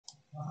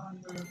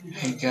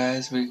Hey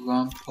guys, we're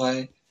gonna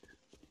play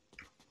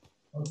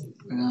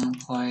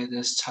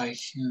this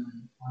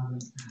tycoon.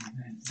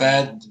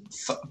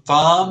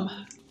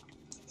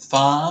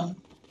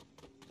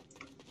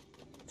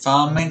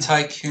 Farming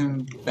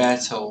tycoon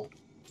battle.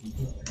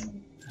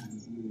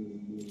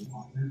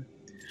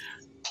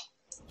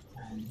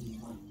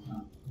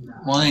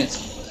 One it's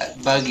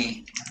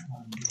buggy.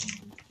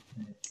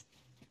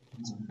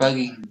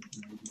 Buggy.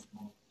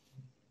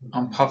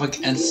 On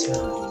public and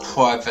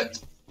private.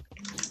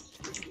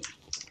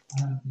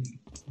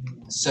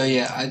 So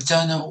yeah, I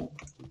don't know.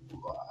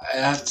 I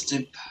have to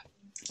do.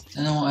 I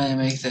don't know why I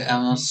make the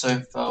animals so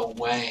far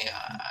away.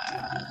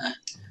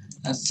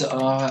 That's the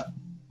other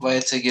way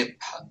to get.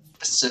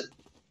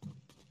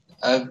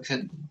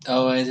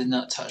 I did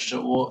not touch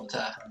the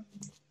water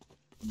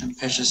and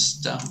precious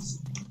stuff.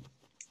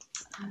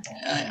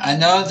 I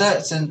know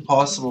that's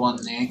impossible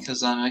in there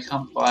because I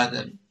can't buy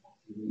the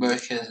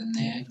workers in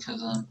there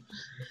because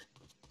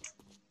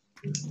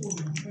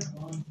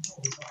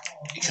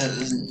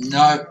there's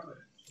no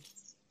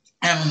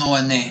animal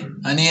in there.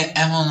 I need an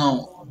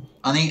animal.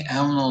 I need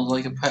animals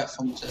like a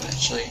platform to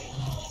actually.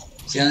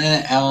 See, I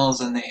need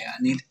animals in there.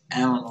 I need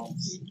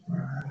animals.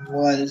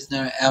 Why there's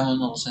no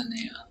animals in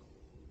there?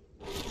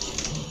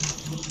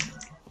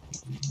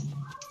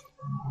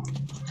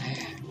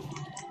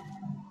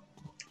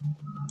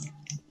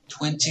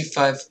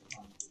 25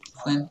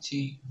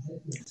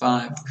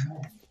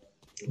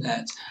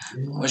 that,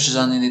 which is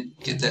I need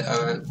to get that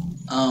over.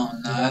 Oh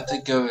no, I have to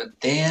go over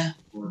there.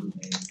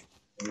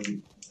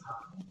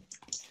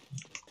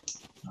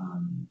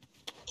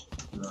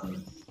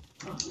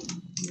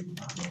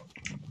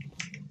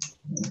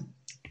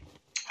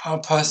 How am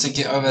I supposed to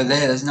get over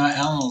there? There's no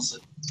animals.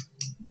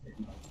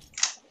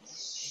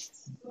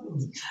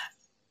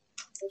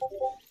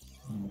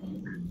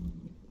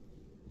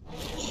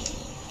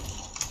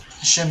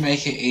 It should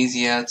make it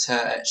easier to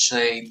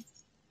actually,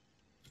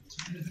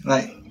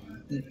 like,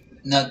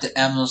 not the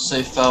animals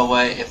so far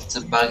away if it's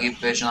a buggy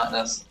version like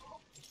this.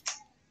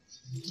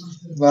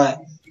 Right.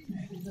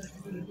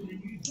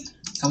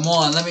 Come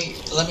on, let me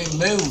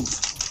move.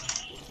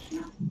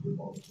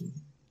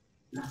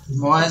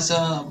 Why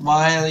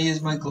I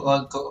use my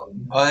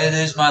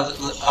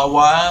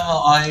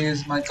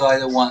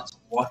glider once?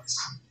 What?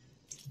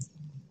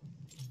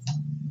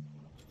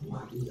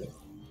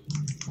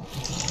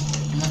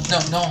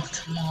 No,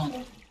 come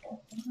on.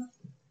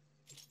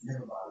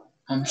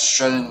 I'm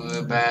struggling with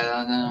it bad,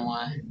 I don't know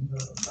why.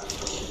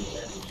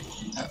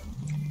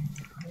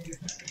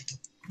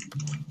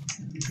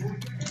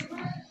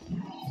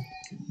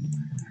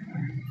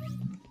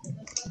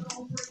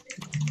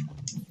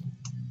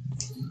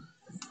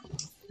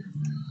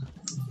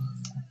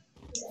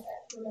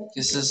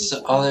 This is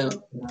the other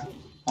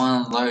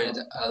one load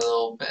a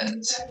little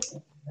bit.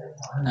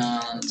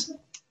 And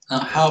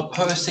how am I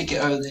supposed to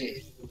get over there?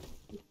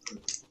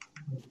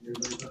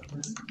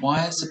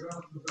 Why is it?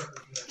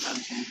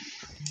 Okay.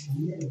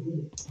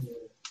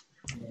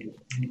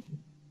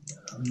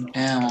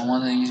 Damn, I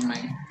want to use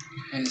my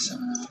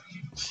ASMR.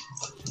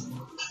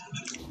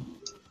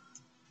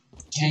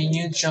 Can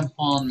you jump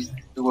on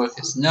the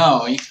workers?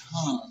 No, you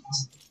can't.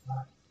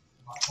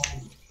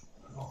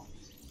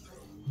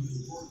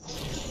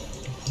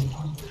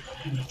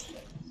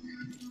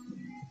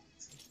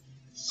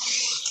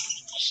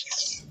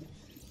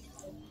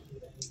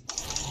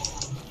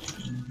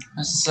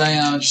 Let's say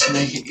I'll just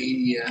make it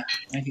easier.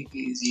 Make it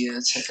easier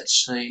to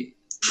actually.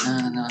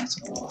 No, it's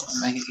all.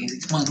 Make it easy.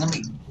 Come on, let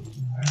me.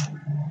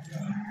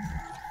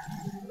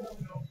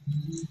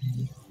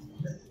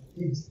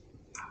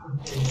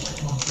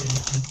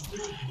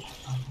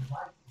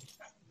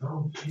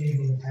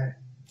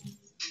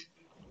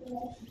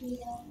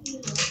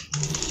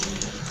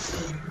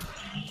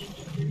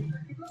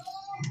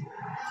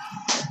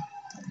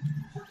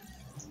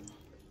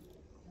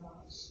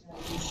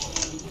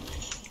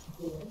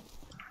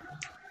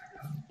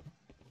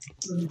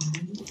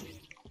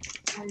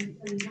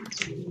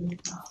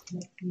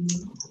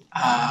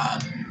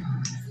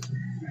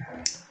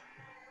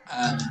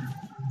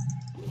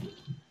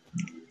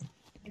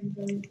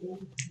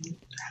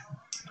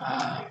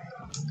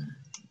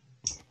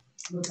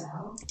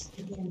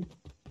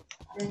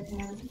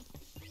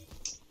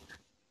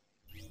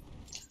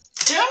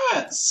 Damn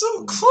it,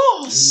 so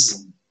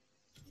close!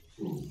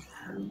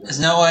 There's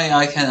no way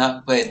I can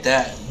upgrade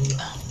that.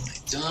 Oh my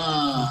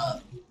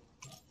god.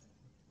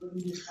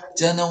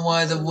 Don't know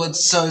why the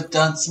wood's so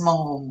damn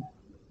small.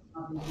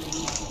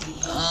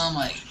 Oh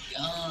my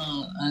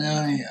god. I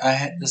know I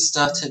hit the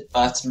started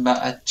button, but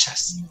I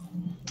just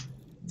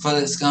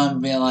thought it's gonna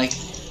be like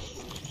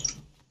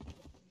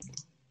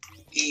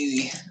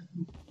easy.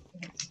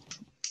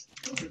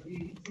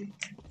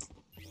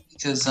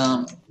 Because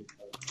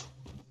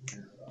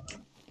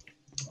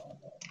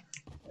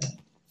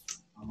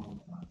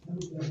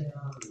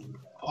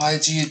why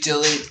do you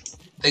delete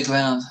the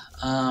ground?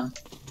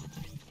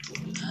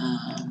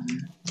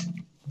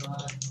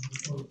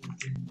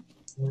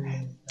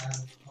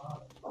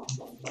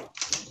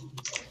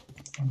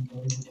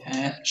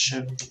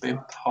 should be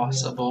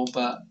possible,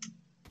 but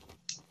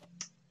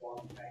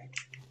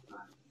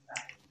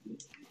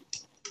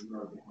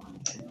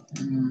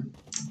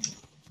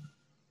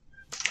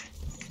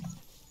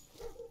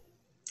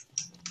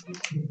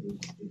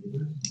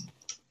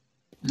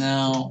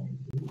now,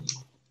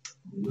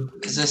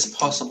 is this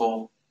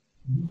possible?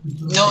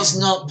 No, it's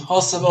not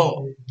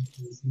possible.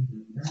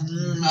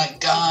 Oh my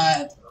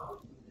god.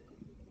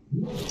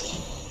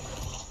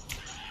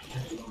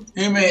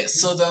 You made it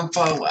so damn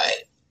far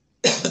away.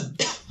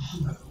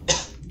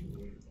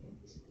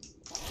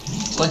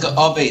 It's like an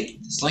obby.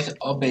 It's like an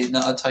obby,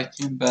 not a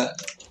tycoon, but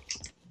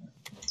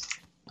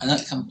I'm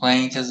not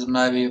complaining because it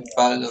might be a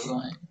bug or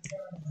something.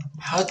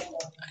 How?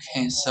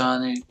 Okay, so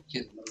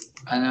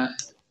I know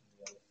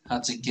how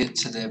to get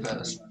to there, but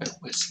it's a bit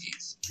risky.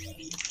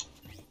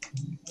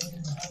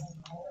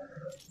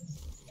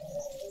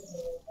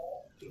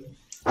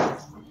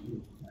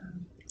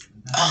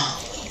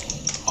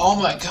 Oh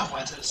my god,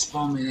 why did it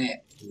spawn me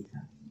there?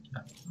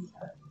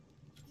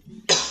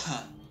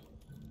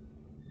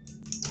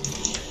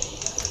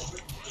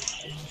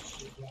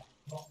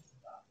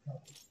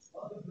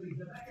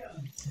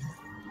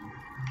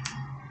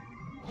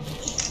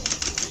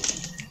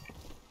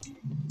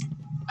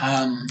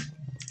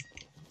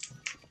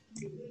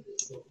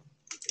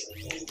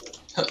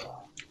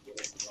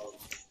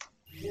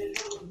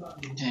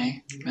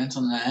 Okay,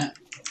 mental that.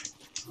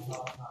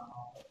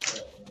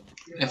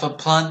 If I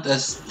plant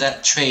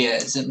that tree,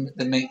 is it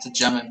that makes the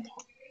jump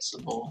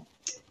impossible?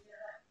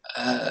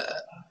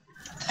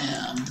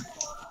 Damn.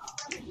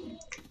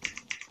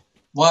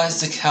 Why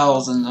is the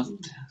cows and the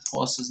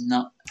horses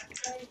not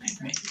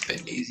make it a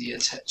bit easier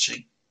to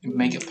actually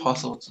make it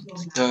possible to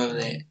go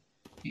there?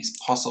 These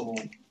possible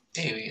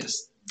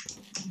areas.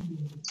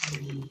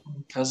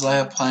 Because I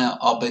have planned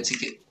I'll be to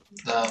get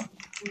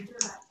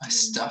my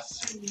stuff.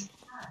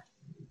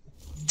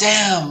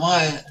 Damn,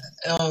 why?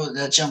 Oh,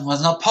 that jump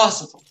was not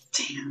possible.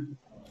 Damn.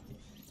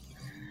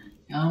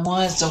 And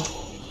why is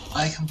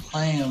I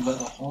complain about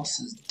the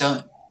horses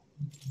don't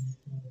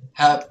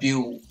help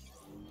you?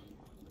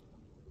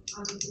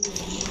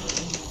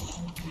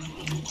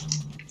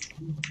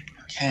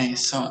 Okay,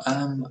 so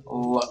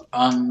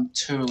I'm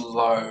too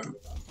low.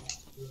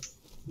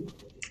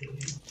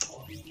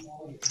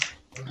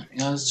 It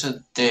goes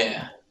to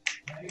there.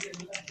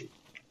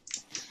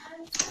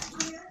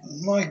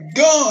 Oh my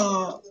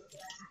god!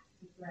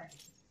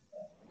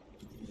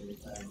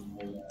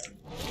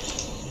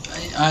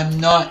 I'm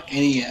not an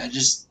idiot.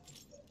 This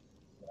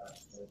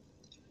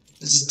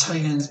is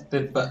taking a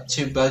bit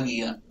too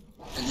buggy. I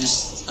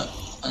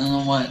don't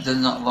know why it does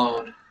not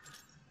load.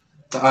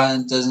 The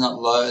island does not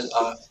load.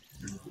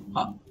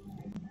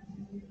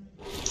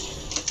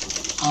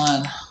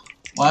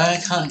 Why I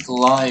can't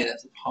glide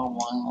at the part one?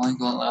 I'm only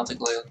allowed to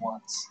glide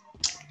once.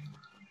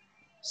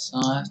 So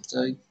I have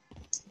to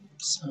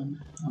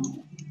somehow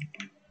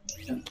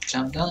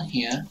jump down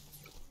here.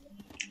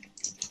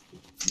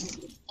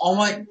 Oh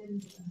my!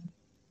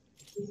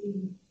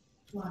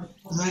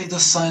 Make the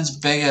signs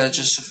bigger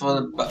just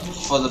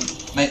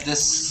make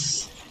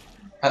this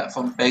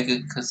platform bigger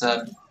because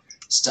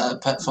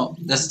start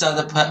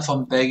the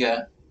platform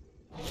bigger.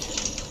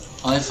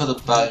 Only for the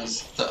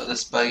bugs,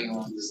 this buggy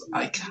one, because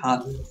I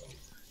can't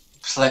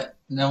play.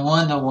 No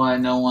wonder why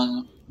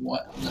not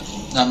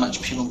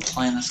much people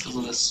playing this because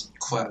of this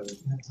crap.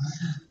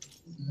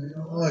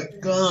 Oh my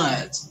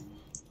god!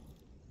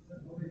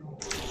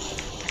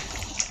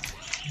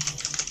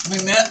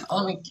 Let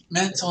me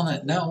ment on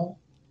it now.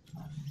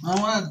 I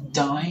don't wanna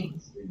die.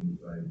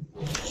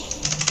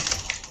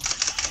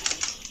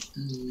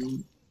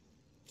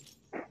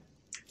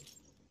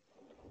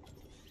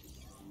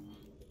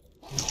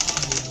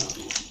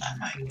 Oh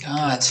my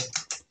god.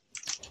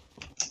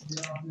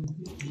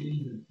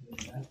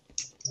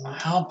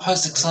 How am I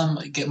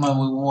supposed to get my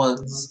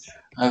rewards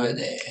over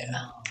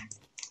there?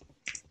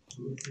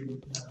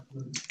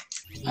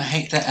 I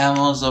hate the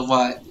animals are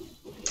right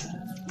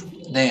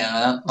there.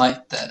 I don't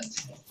like that.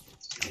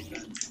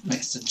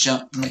 Makes the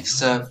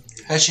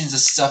potions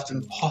and stuff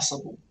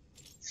impossible.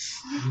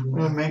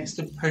 It makes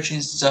the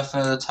potions stuff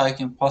and the type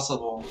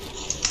impossible.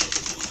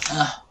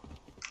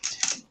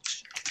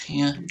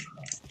 Here.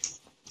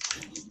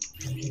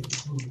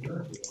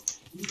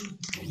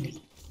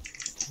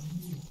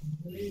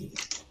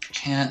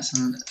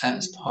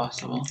 That's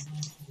possible.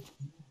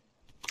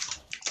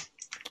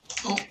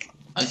 Oh,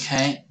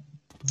 okay.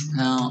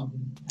 Now,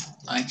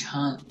 I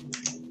can't.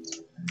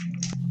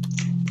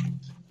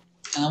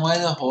 Can I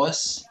ride the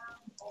horse?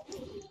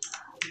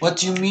 What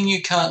do you mean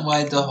you can't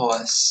ride the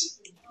horse?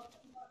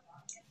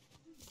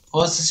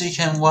 Horses you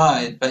can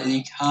ride, but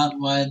you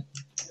can't ride.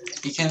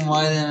 You can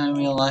ride them in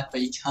real life,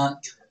 but you can't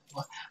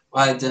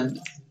ride them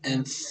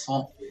in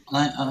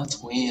Fortnite. Oh, that's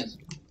weird.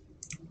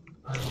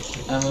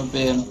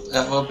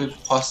 That will be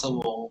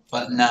possible,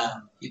 but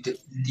nah, you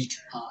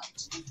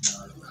can't.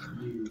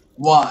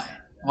 Why?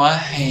 Why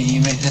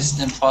you make this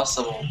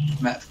impossible,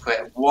 map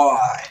quit?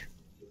 Why?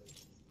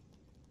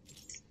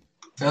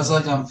 Feels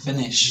like I'm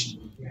finished.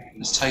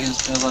 This Titan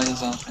feels like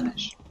it's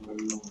unfinished.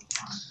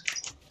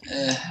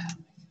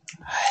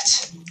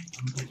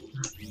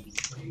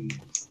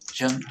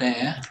 jump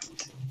there.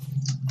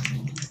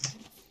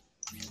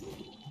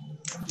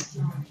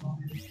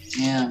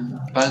 Damn,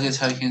 bugger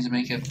tokens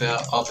make it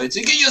better of it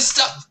to get your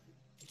stuff.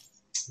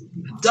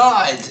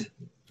 Died.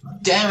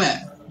 Damn it.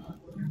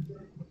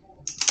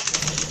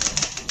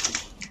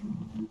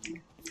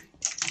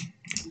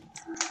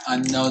 I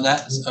know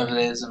that over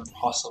there is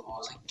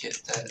impossible to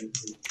get that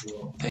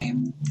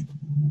thing.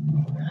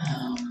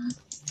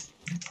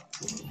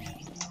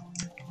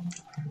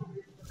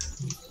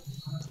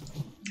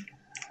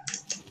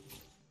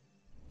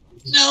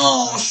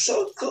 No,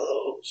 so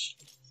close.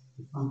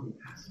 Oh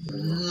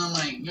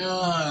my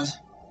god.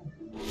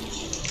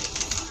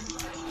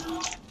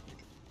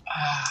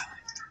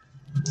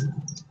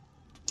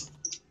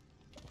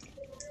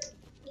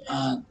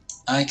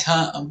 I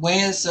can't.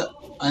 Where's the?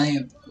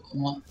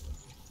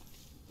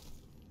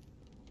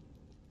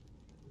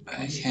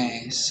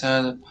 Okay,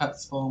 so the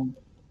platform.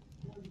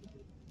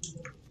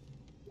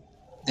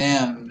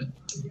 Damn.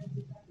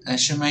 They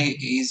should make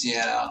it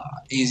easier.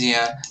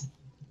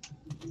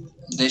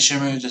 They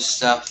should move the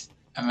stuff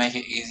and make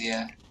it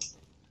easier.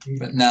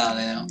 But no,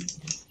 they don't.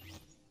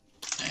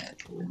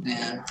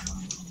 Yeah.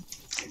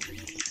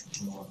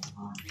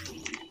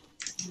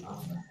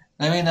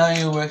 Let me know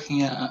you're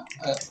working at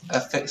a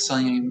fix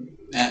on you.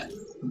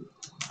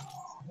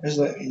 Just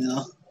let me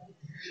know.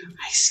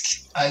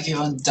 I keep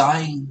on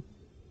dying.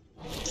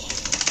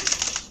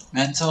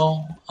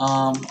 Mental.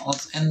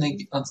 Let's end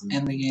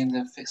the game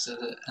to fix it.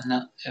 And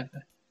not if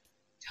it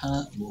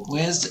can't.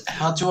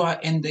 How do I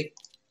end it?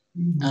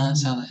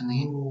 That's how to end the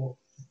game.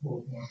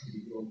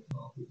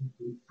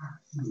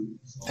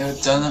 If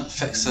it doesn't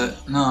fix it,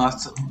 no.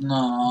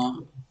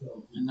 No.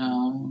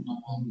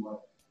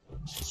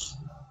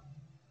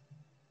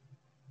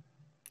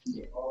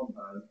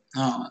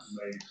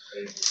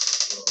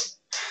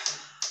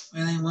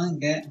 Really want to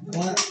get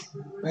what?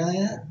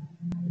 Really?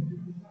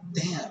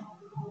 Damn.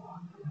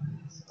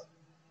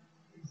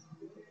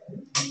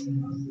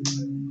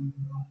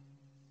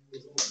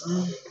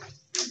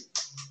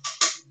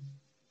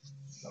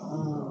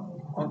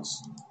 What's?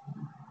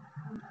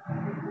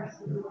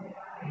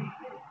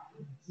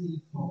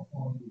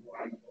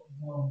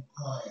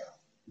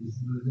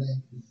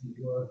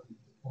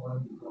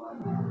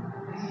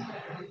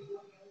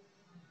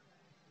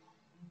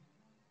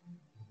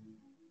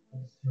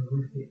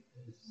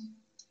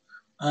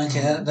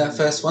 Okay, that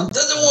first one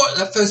doesn't work.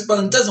 That first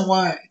button doesn't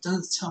work. It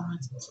doesn't tell me.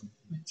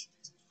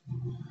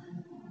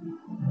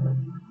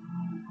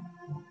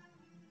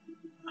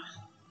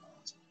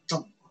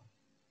 Don't.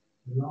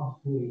 The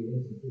last 4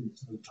 years have been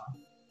so tough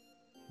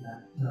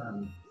that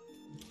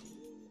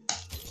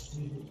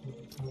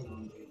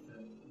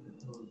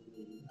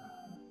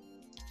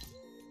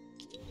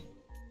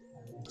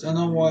don't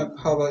know why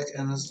public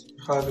and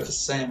private the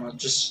same. I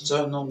just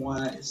don't know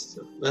why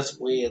that's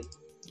weird.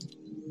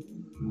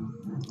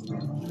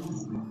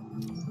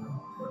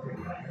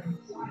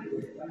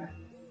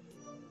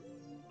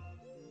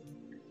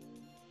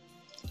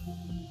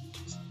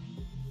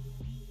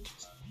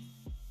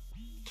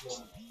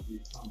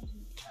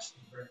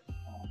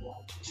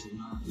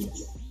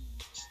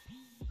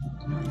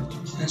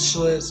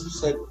 Actually,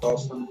 it's like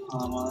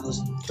barbenheimer. I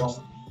just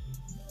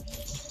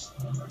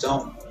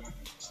don't.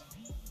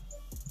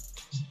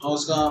 I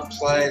was gonna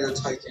play the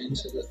Tycoon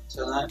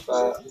tonight,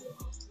 but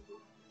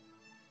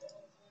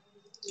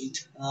you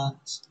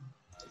can't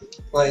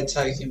play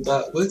Tycoon.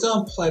 But we're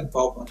gonna play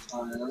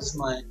barbenheimer. That's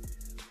my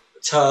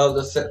title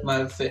to fit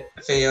my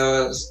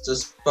video. It's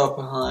just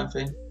barbenheimer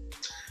thing.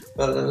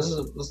 But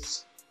let's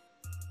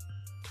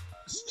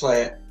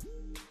play it.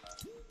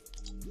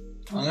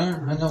 I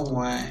don't know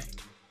why.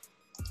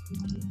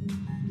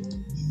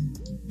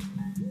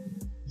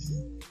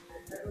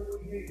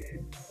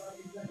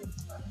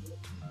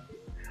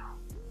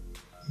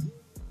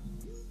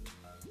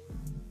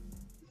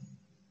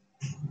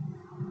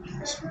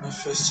 It's my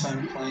first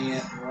time playing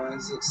it. Why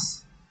is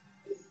this?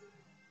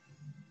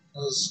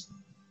 This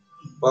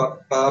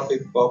Barbie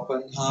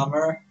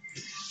barbenheimer.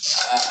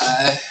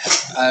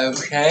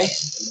 Okay.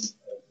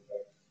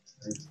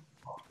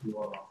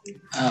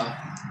 Oh.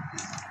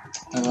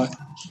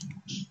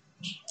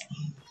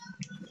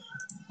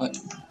 What?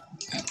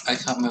 I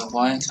can't move.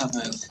 Why I can't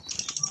move?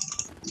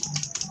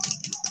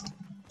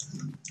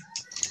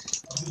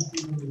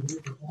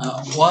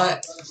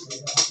 What?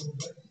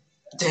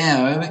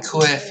 Damn, it would be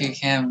cool if you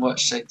can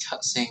watch the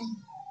cutscene.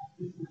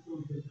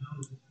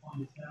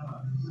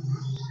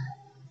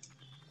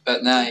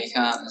 But no, you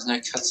can't. There's no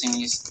cutscene.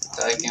 You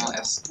start again like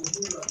this.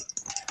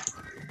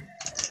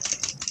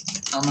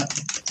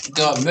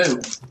 Gotta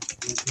move.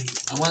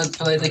 I want to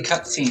play the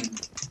cutscene.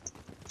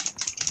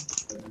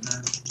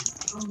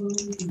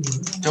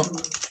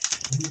 Don't.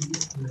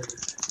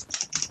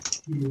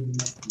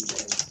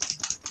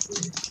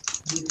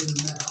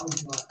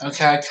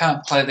 Okay, I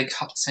can't play the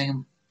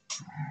cutscene.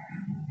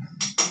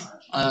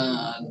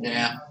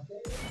 Yeah.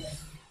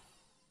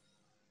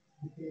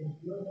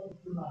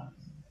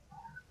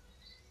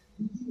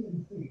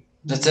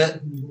 That's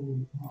it?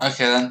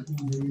 Okay then.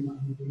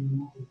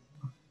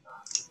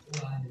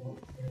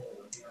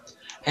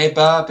 Hey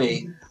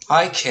Barbie,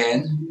 Hi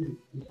Ken.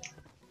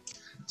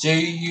 Do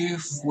you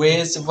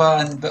where's the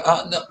one? But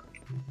no.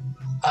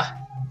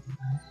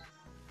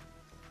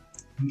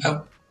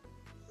 Uh,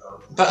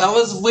 but I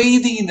was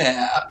waiting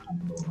there.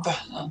 But,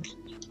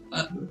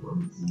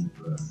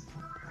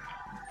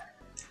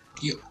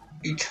 you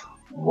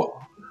what?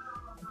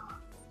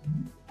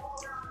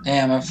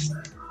 Damn, I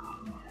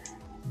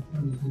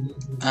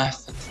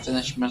have to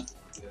finish my.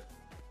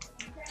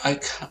 I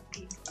can't.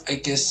 I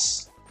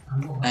guess.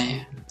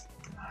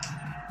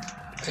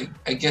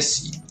 I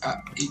guess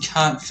you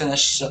can't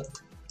finish.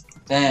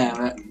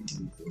 Damn it!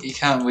 You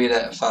can't read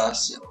it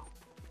fast.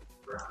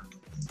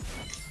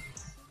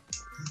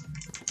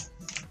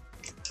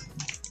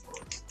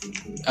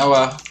 Oh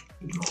well.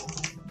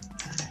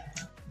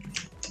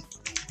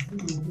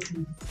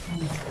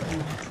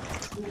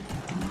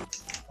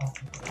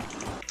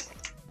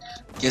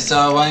 Guess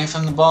I'll running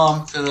from the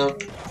bomb because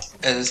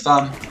it is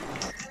fun.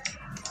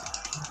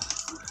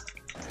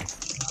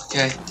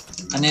 Okay,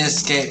 I need to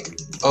escape.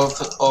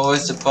 Or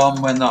is the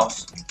bomb went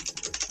off?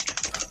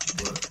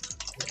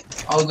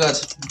 Oh god.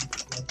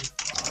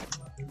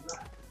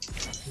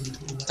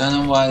 Don't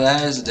know why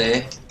that is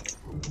there.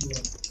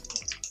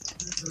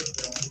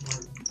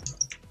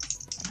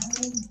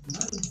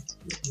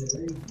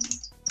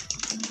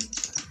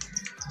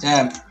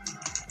 Damn.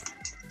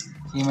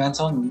 You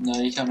mental?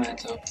 No, you can't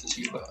mental because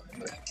you got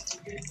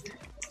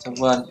to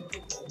run.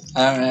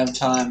 I don't have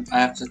time.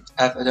 I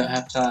don't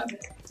have time.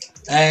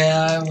 Hey,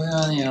 I'm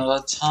running out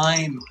of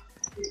time.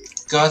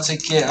 Got to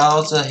get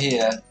out of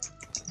here.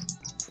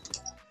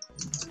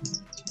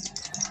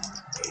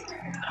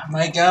 Oh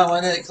my god,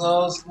 when it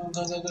closed.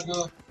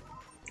 Go.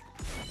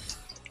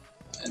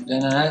 And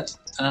then I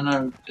don't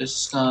know,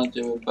 just gonna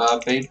do a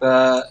Barbie,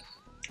 but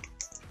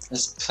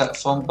this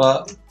platform,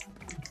 but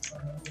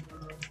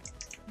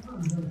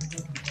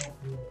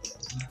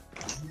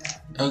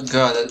oh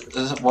god,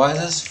 why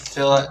does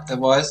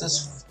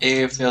this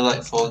area feel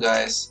like Fall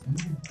Guys?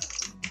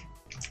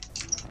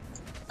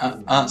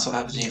 That's what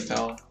happens when you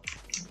fail.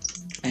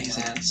 Makes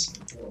sense.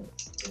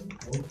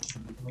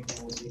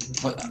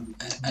 What?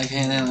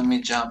 Okay, then let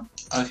me jump.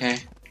 Okay.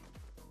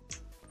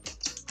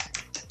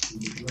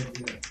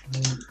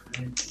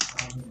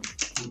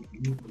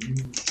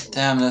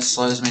 Damn, this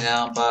slows me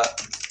down,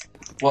 but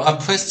well, I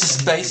pressed the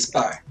space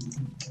bar.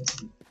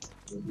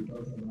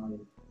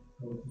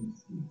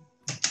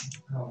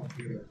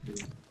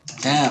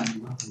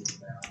 Damn.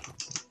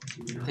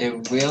 They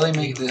really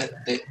make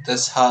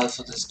this hard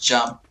for this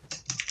jump.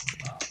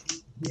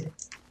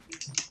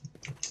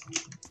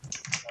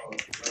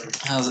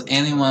 How's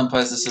anyone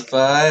supposed to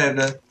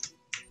survive?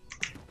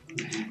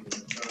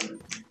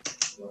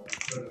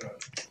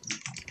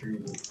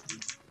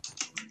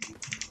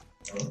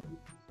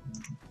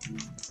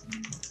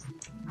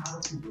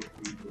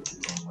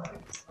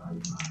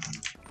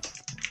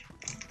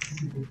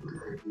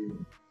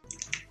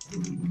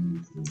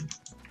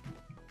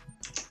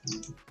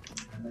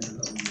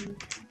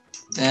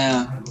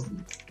 Damn.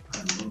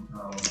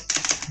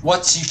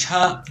 What you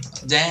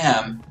can't.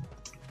 Damn.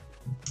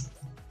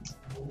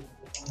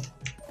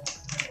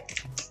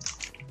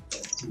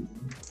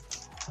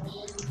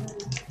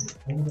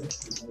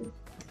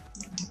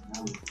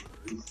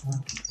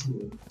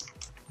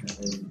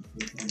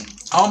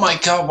 Oh my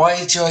god,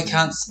 why do I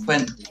can't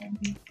sprint?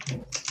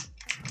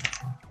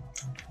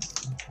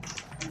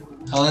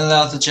 Only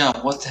allowed to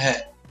jump, what the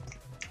heck?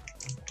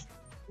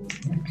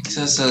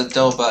 It's a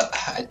door, but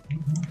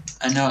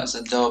I know it's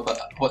a door, but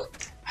what?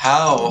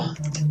 How?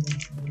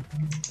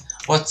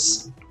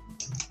 What's?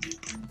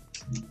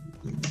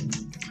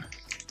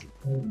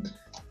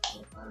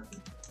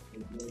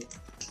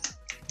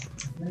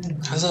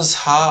 Cause it's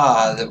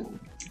hard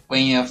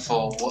when you're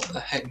full. What the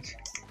heck?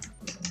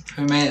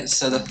 Who made it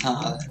so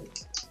hard?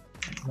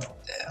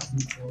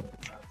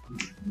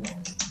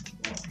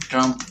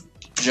 Damn.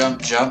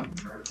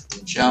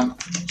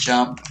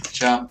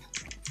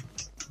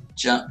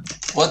 Jump.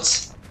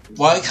 What?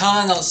 Why can't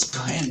I not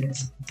sprint?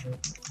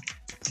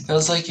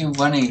 Feels like you're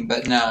running,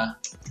 but no,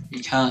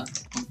 you can't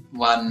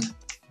run.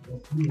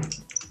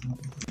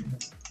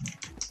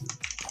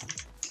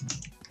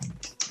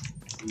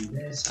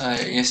 So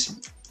yes,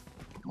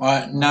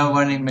 why no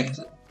running makes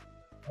it.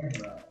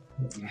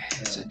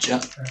 So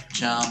jump.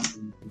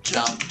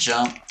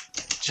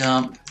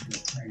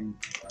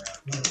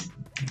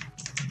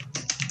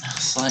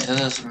 It's like it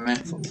is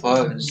meant for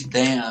phones.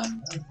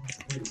 Damn.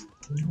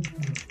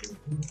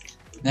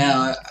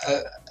 Now,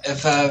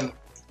 if I,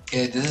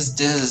 yeah, this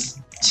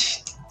is.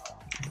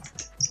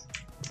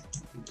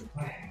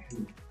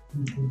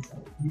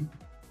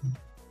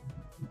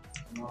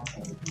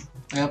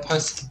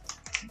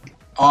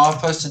 I'm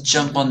supposed to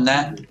jump on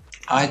that.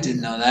 I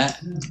didn't know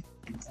that.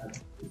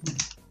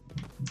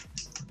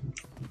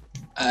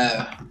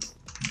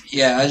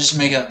 Yeah, I just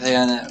make up there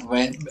and that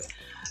wait.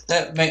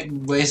 That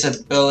waste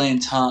a billion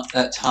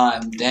that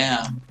time.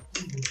 Damn.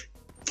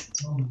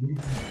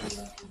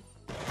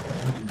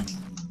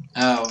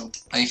 Oh,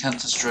 I can't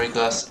destroy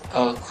glass.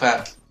 Oh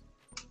crap.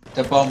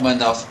 The bomb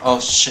went off. Oh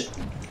shit.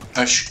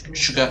 Oh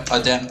sugar.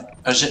 Oh damn.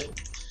 Oh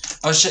shit.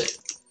 Oh shit.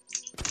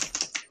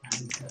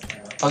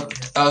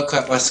 Oh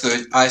crap, I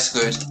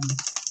screwed.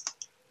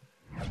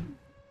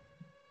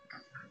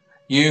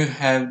 You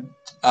have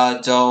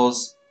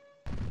dolls.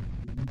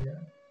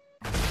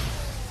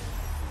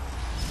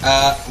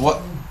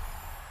 What?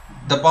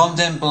 The bomb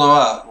didn't blow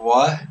up.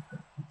 What?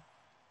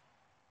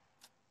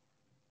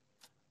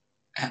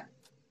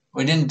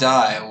 We didn't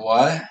die.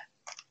 What?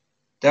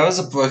 That was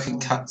a broken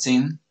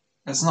cutscene.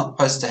 That's not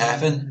supposed to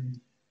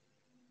happen.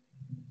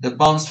 The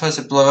bomb's supposed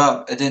to blow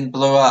up. It didn't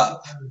blow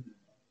up.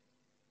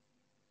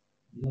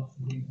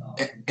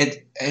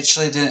 It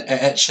actually didn't.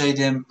 It actually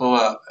didn't blow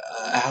up.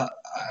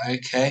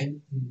 Okay.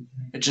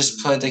 It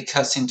just played the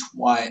cutscene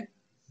twice.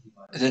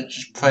 It didn't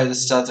just play the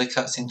start of the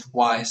cutscene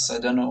twice. I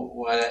don't know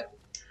what.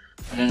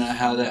 I don't know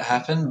how that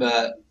happened,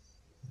 but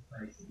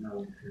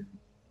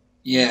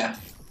yeah.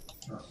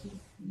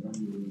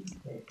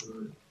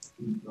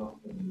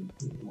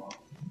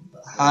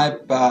 Hi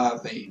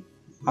Barbie.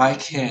 Hi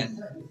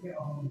Ken.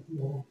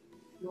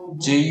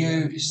 Do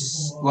you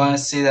want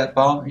to see that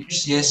bomb?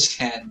 Yes,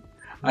 Ken.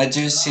 I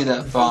do see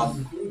that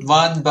bomb.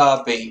 Run,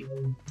 Barbie.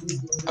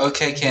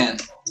 Okay, Ken.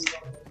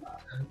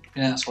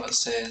 And that's what it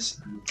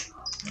says.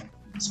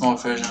 Small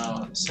version of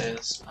what it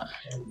says.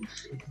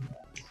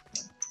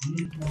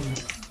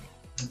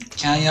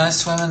 Can I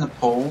swim in the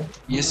pool?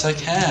 Yes, I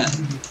can.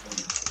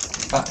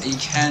 But you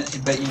can't.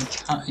 But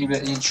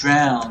you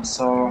drown.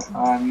 So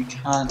you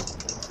can't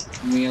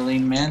really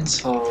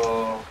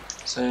mental.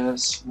 So you have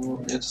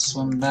to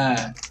swim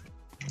back,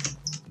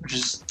 which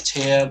is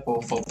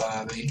terrible for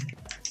Barbie.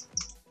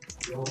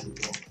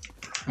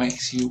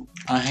 Makes you.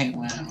 I hate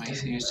when it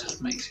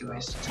makes you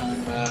waste of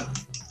time, but.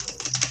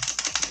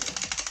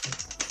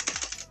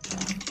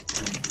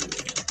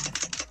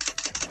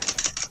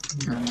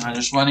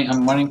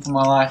 I'm running for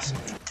my life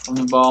from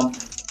the bomb.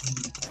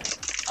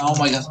 Oh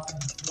my god.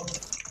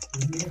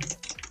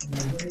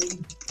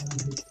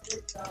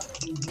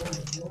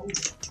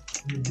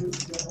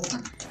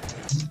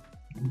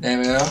 There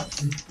we go.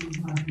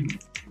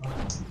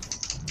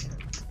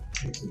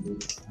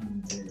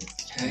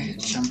 Okay,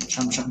 jump.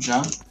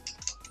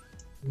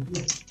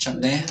 Jump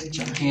there,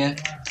 jump here.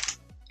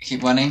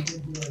 Keep running.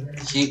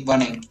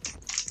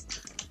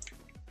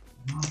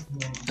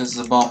 Because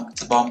it's a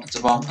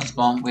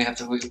bomb. We have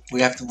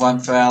to run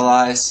for our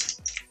lives.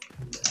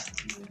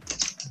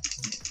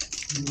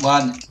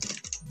 Run.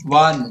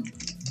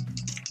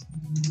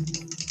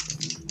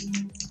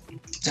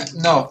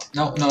 No.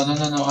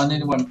 I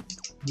need one.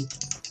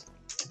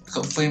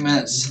 Got 3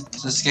 minutes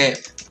to escape.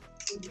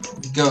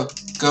 Go.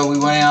 We're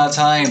running out of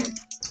time.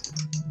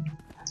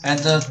 And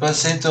the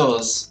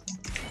besitos.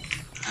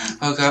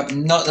 Oh god,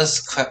 not this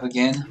crap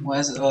again. Why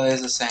is it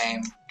always the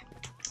same?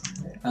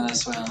 And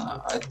that's when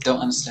I don't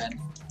understand.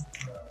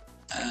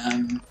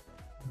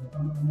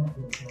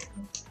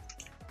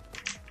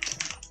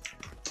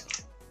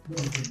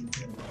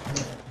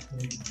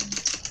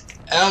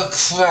 Oh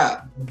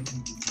crap!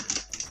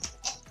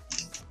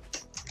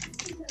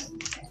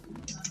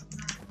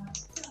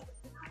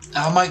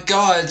 Oh my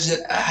god!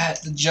 I had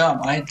to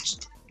jump. I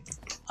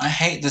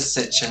hate this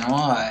section.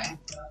 Why?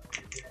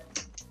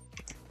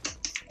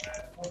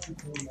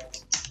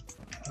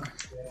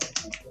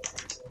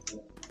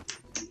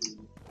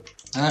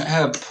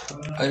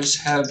 I just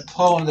have a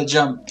pull on the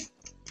jump.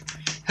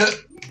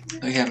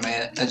 Okay, I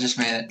made it. I just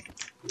made it.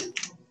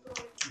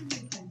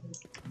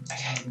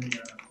 Okay.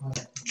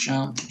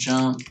 Jump.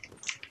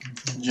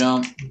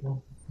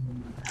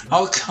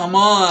 Oh, come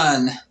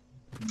on!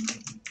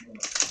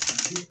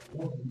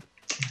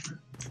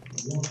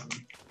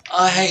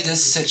 I hate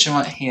this section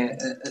right here.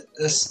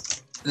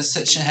 This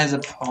section has a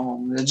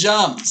problem. The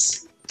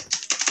jumps!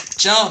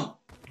 Jump!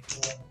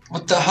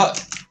 What the heck?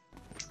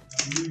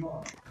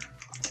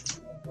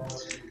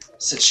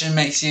 Section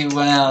makes you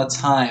run out of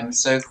time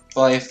so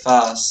very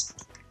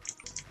fast.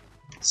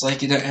 It's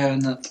like you don't have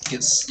enough.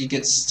 You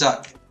get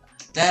stuck.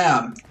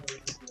 Damn!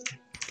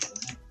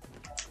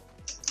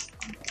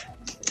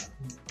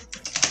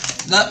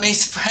 Let me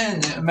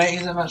sprint. It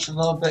makes it a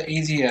little bit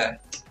easier.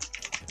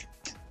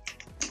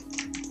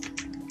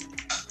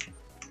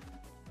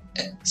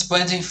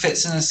 Sprinting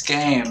fits in this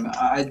game.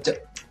 I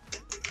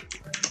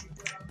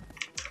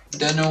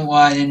don't know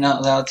why you're not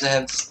allowed to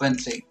have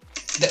sprinting.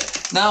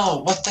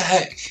 No, what the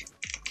heck?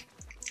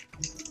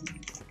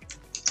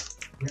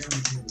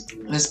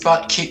 This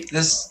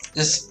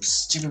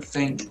stupid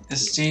thing,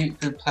 this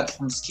stupid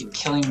platforms keep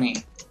killing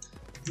me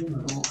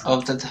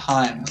all the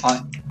time.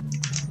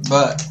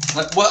 But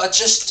what?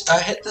 I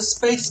hit the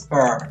space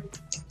bar.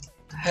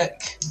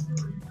 Heck.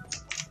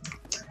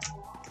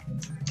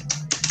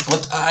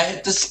 What? I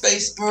hit the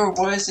space bar.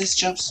 Why is this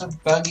jump so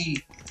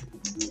buggy?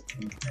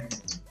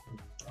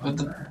 With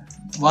the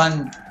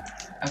one,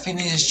 I think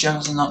these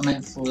jumps are not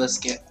meant for this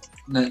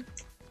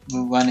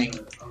we're running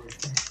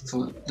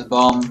for the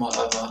bomb,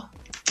 whatever.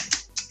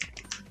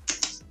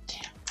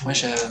 Damn, I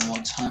wish I had more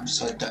time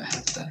so I don't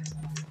have to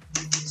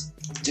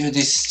do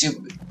these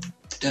stupid.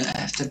 Don't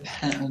have to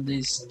pen on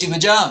these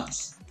stupid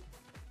jumps.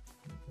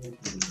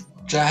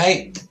 Which I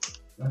hate.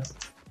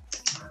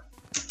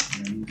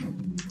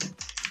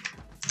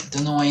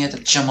 don't know why you have to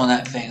jump on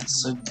that thing.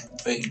 It's so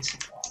big.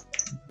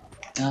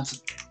 I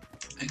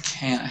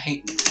can't. I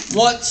hate.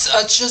 What?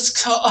 I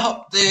just got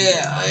up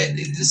there. I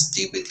hate this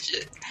stupid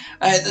shit.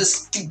 I hate this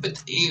stupid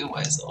ew.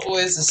 It's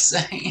always the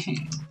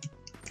same.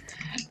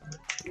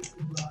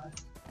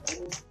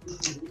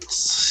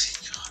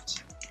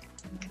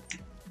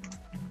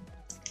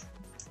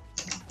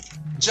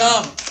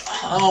 Jump!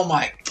 Oh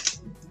my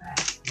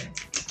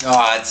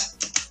god.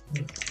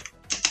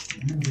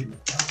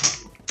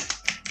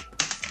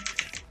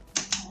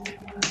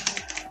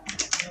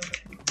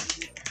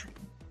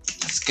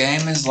 This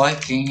game is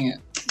liking it.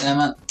 Damn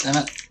it.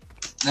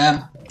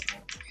 Damn.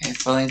 Okay,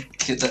 finally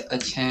get that I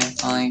can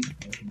finally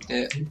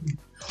do it.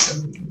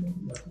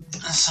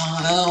 So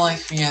I don't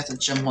like when you have to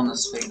jump on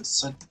this thing. It's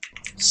so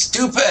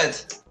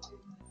stupid!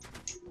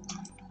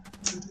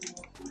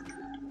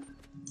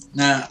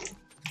 Nah.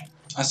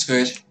 That's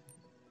good.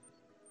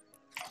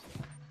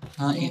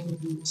 I'll eat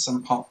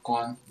some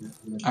popcorn.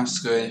 I'm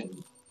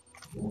screwed.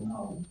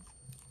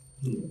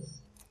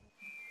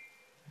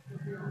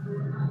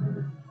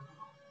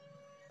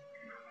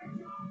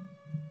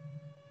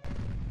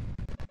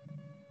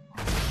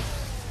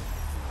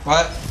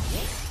 What?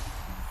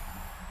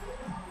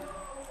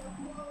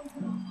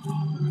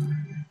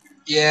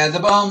 Yeah, the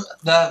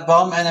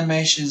bomb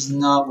animation is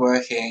not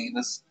working.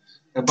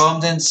 The bomb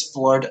didn't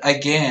explode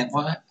again.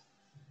 What?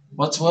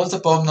 What's with the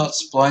bomb not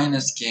exploding in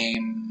this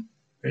game?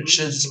 It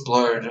should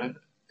explode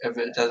if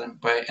it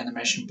doesn't break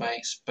animation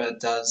breaks, but it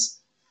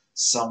does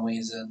some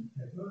reason.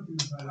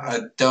 I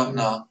don't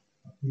know.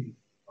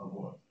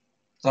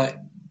 Like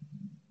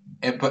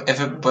if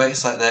it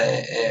breaks like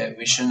that,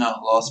 we should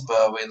not lost,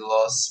 but we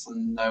lost for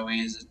no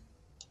reason.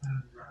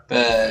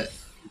 But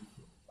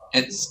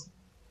it's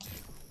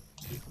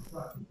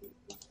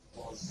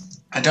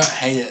I don't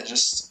hate it.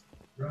 Just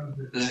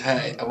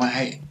hate. I won't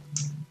hate.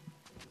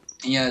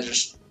 Yeah,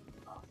 just.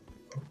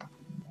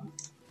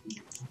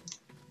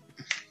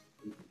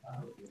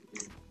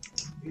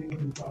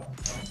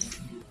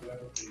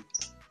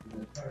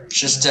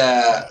 Just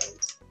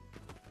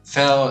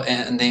fell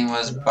and then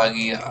was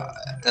buggy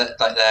like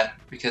that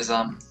because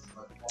I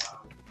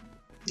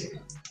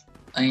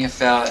think it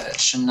fell. It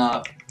should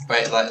not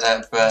break like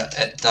that, but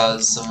it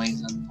does some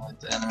reason. Like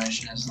the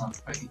animation is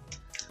not buggy.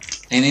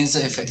 He needs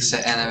to fix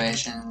the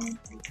animation.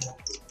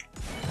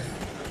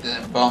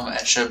 The bomb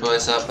actually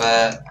blows up.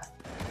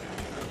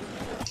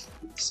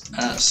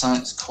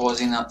 Something's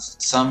causing that.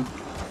 Some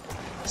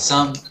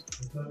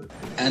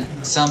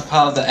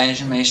part of the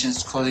animation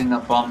is causing the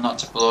bomb not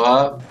to blow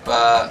up,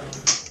 but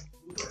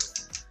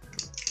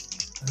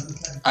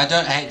I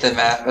don't hate the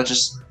map. I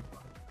just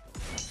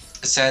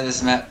say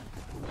this map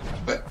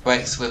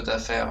breaks with the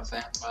fail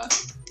thing, but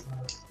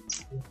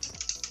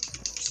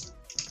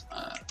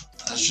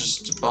that's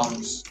just the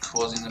bombs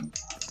causing the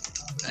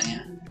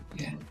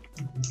yeah.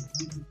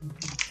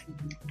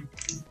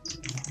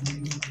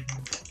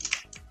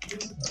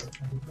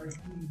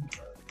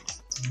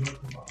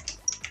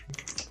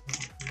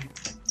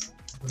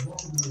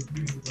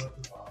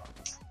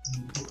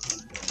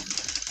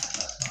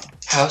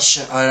 How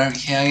shit, I don't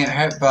care, I get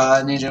hurt,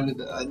 but I need to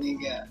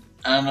get,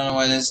 I don't know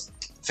why there's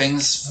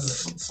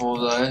things for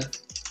though.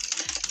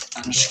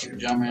 I just keep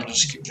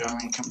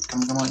jumping,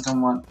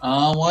 come on.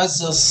 Oh, what is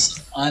this?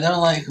 I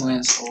don't like when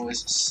it's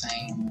always the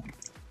same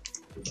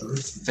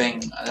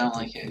thing, I don't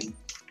like it.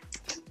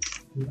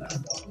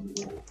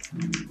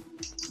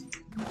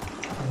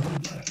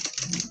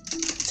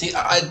 See,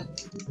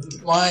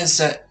 why is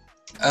that?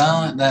 I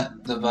don't like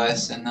that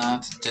device and now I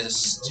have to do this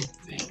stupid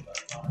thing.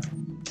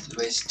 To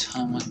waste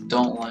time, I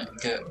don't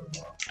like it.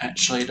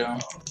 Actually,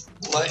 don't.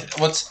 Like,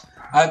 what's.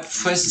 I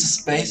pressed the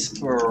space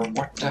bar.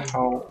 What the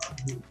hell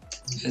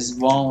is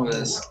wrong with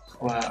this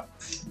crap?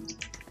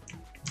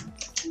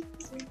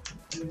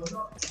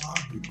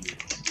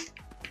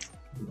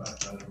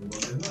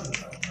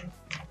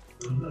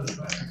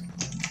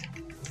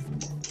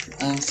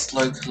 And it's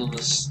like the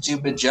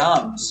stupid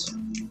jumps.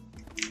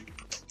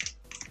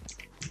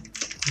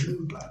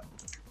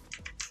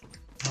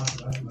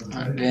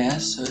 Yeah,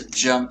 so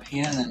jump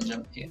here and then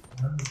jump here.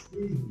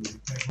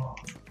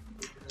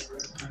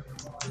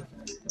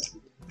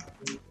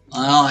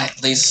 I don't like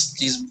these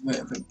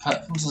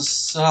platforms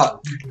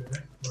suck.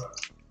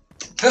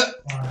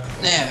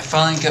 Yeah,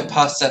 finally get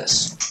past that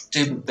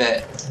stupid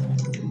bit.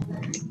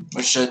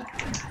 Which should.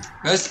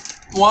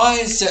 Why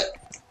is it?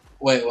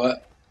 Wait,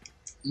 what?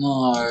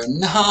 No.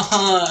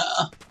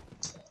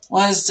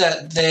 Why is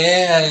that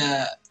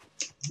there?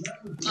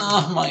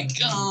 Oh my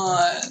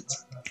god.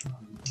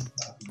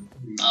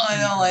 Oh, I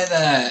don't like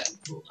that.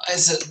 Why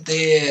is it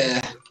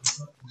there?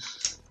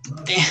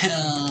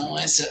 Damn,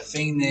 why is that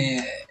thing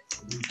there?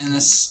 In the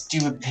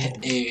stupid pit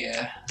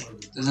area.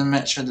 Doesn't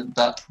match with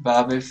the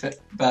Barbie fit,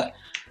 but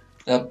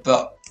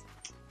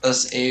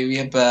this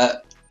area,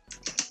 but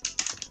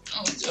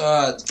oh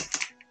god.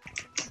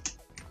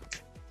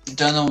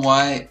 Don't know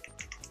why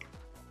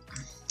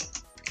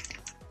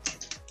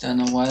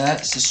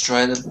that's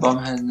destroyed. The bomb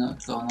had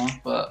not gone off,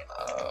 but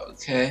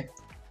okay.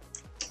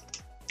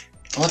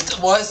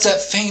 What is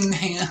that thing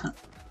here?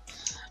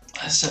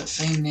 That's that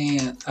thing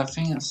there. I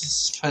think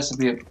it's supposed to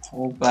be a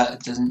pool, but it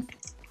doesn't.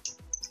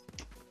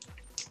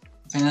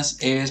 I think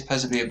this area is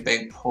supposed to be a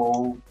big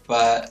pool,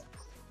 but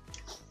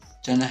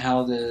don't know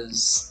how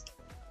there's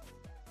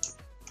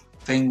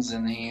things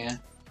in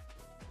here.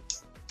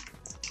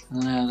 I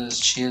don't know how there's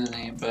chairs in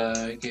here, but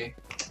okay.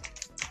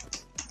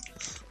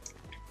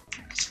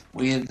 It's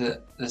weird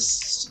that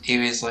this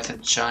area is like a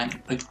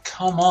giant. Like,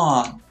 come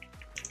on!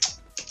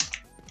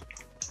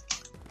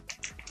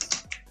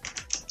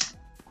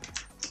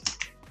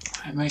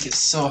 I make it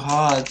so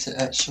hard to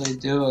actually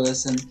do all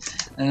this, and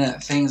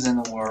that things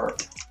in the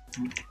word.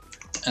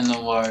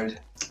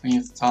 When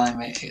you finally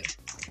make it.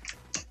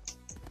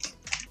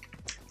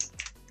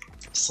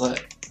 It's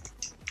like,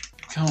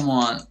 come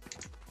on,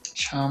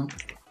 jump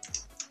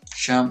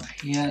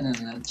here and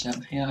then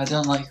jump here. I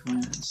don't like when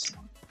it's.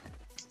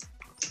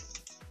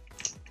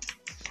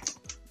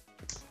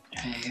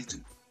 Hey,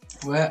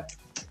 where?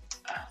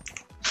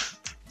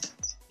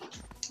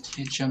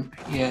 You jump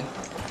here.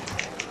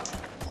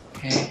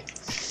 Okay.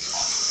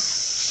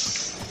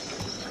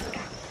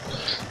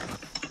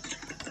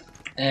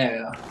 There we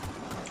go.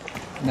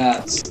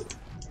 Now it's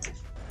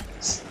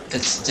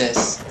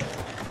this.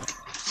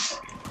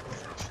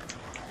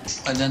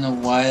 I don't know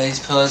why these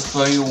pillars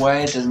blow you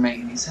away, it doesn't make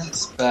any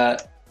sense,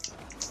 but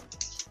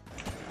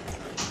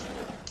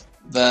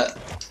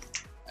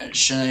it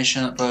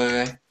shouldn't blow you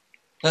away.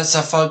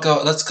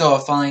 Let's go, I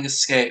finally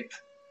escape.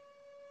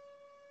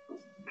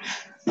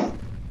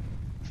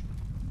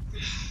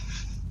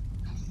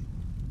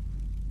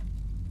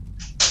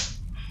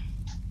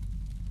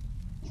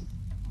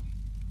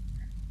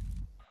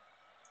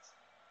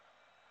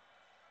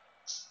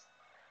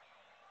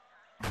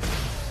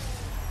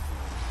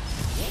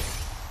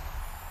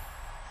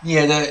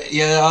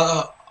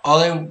 All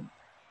the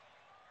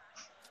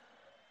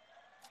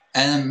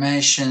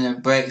animation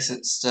it breaks,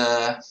 it's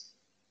the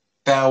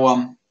barrel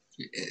one.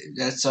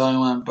 That's the only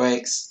one that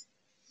breaks.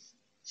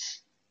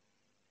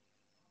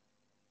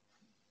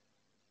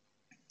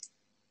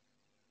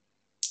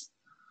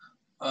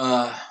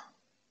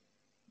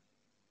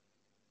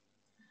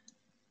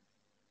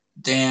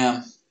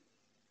 Damn.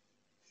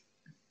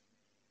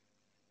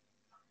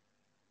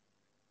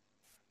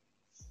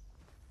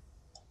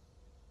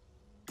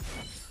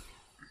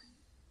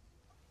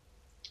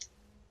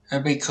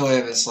 It'd be cool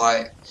if it's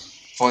like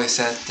voice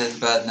acted,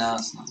 but no,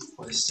 it's not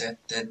voice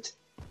acted.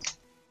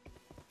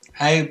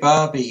 Hey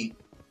Barbie.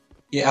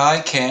 Yeah, I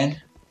can.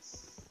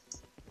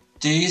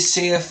 Do you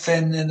see a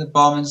fin in the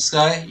bottom of the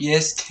sky?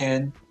 Yes,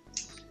 Ken.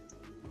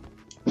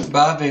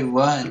 Barbie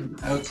won.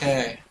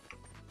 Okay.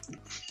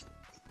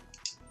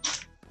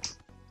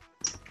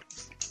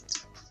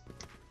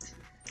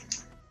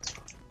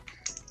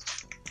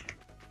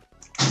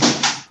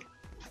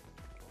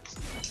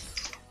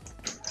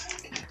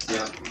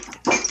 Yeah.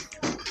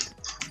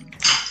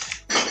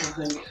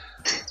 I think